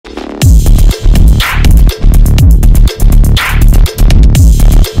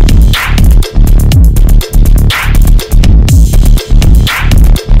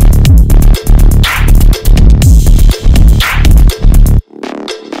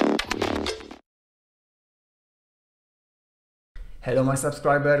Hello my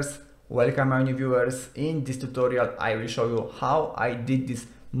subscribers, welcome my new viewers. In this tutorial I will show you how I did this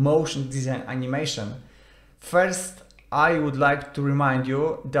motion design animation. First I would like to remind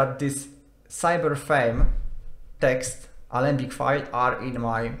you that this CYBERSTYLE text Alembic file are in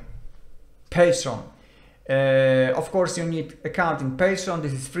my Patreon. Of course you need account in Patreon,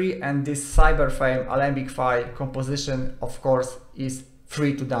 this is free, and this CYBERSTYLE Alembic file composition of course is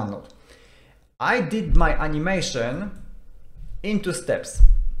free to download. I did my animation in two steps.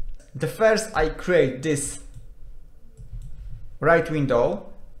 The first, I create this right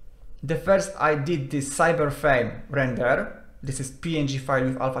window. The first I did this CYBERSTYLE render. This is PNG file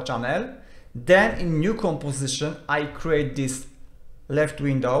with alpha channel. Then in new composition I create this left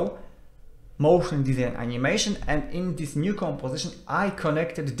window, motion design animation, and in this new composition I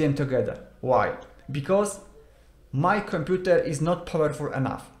connected them together. Why? Because my computer is not powerful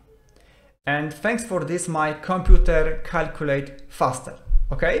enough. And thanks for this my computer calculate faster.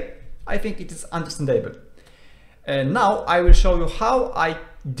 Okay, I think it is understandable. And now I will show you how I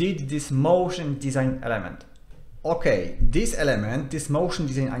did this motion design element. Okay, this element, this motion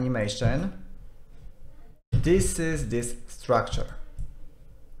design animation, this is this structure.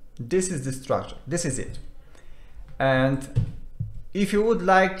 This is the structure, this is it. And if you would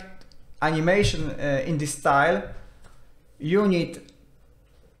like animation in this style, you need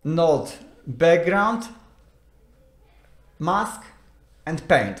node background, mask and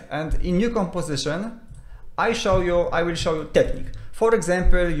paint. And in new composition I will show you technique. For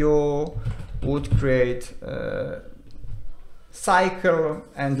example, you would create cycle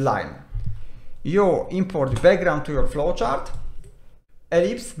and line. You import background to your flowchart,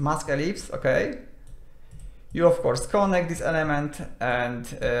 ellipse, mask ellipse, okay. You of course connect this element, and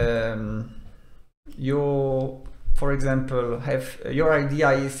you, for example, have your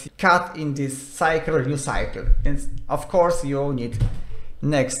idea is cut in this cycle, new cycle, and of course you need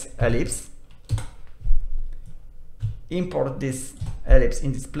next ellipse. Import this ellipse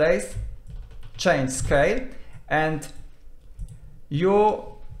in this place, change scale, and you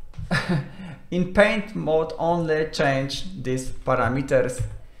in paint mode only change these parameters.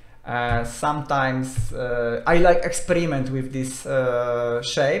 Sometimes I like experiment with this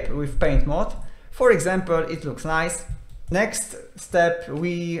shape with paint mode. For example, it looks nice. Next step,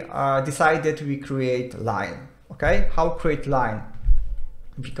 we decided we create line. Okay, how create line?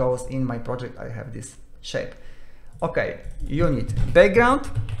 Because in my project I have this shape. Okay, you need background,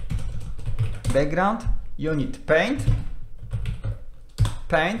 you need paint,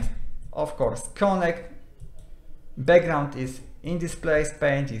 of course connect. Background is in this place,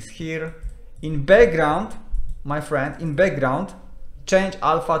 paint is here. In background, my friend, in background change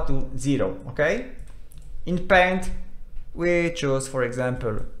alpha to 0. Okay, in paint we choose, for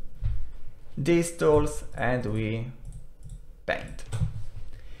example, these tools and we paint.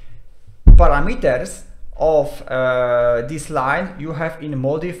 Parameters of this line you have in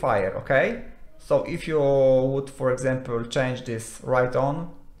modifier. Okay, so if you would, for example, change this right on,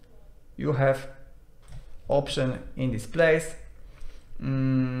 you have option in this place.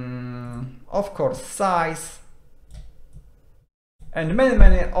 Of course size and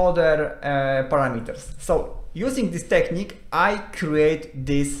many other parameters. So using this technique I create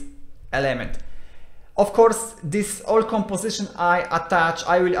this element. Of course this all composition I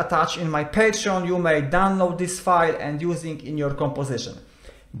will attach in my Patreon. You may download this file and using in your composition.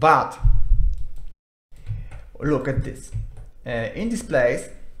 But look at this. In this place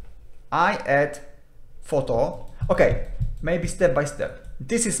I add photo. Okay, maybe step by step.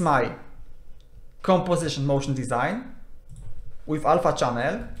 This is my composition motion design with alpha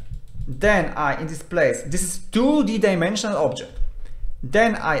channel. Then in this place, this is 2D dimensional object.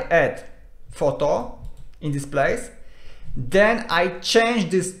 Then I add photo in this place. Then I change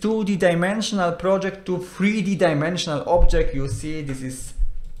this 2D dimensional project to 3D dimensional object. You see this is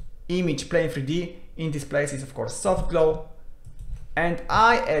image plane 3D. In this place is of course soft glow. And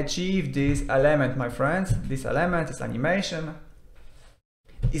I achieve this element, my friends. This element is animated,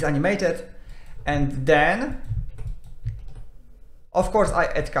 and then of course I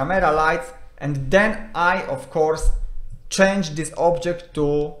add camera lights, and then I of course change this object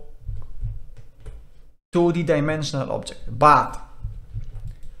to 2D dimensional object. But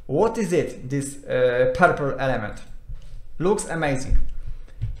what is it? This purple element looks amazing,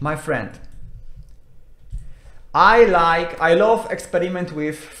 my friend. I love experiment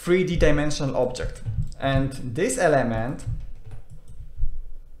with 3D dimensional object, and this element,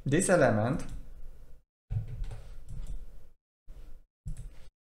 this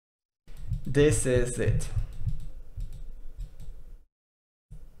is it.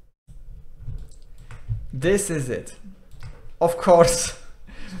 This is it. of course,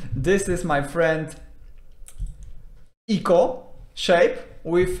 this is my friend eco shape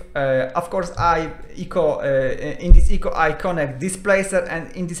with of course in this eco I connect displacer,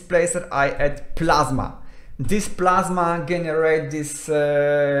 and in displacer I add plasma. This plasma generate this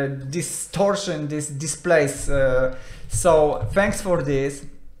distortion, this displace. So thanks for this,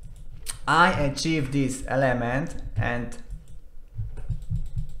 I achieve this element and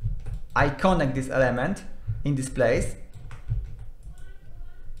I connect this element in this place.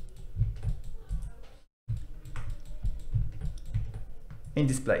 In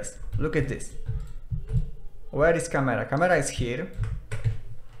this place, look at this. Where is camera? Camera is here.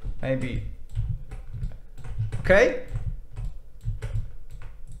 Maybe. Okay.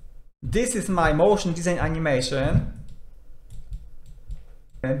 This is my motion design animation.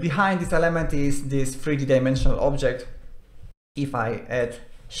 And behind this element is this 3D dimensional object. If I add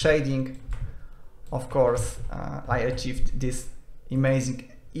shading, of course, I achieved this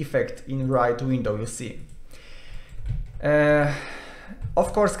amazing effect in right window, you see.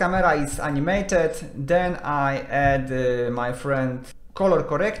 Of course, camera is animated. Then I add my friend color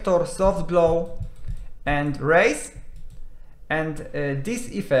corrector, soft glow, and rays. And this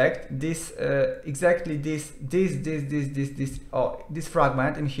effect, this exactly this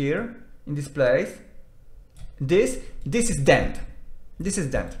fragment in here, in this place, this is dent. This is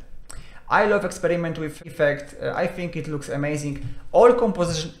dent. I love experiment with effect. I think it looks amazing. All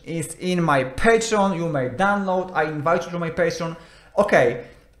composition is in my Patreon. You may download. I invite you to my Patreon. Okay,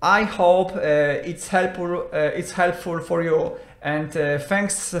 I hope it's helpful for you, and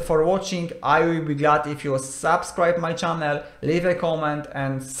thanks for watching. I will be glad if you subscribe my channel, leave a comment,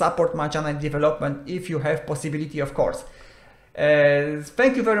 and support my channel development if you have possibility, of course.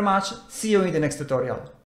 Thank you very much. See you in the next tutorial.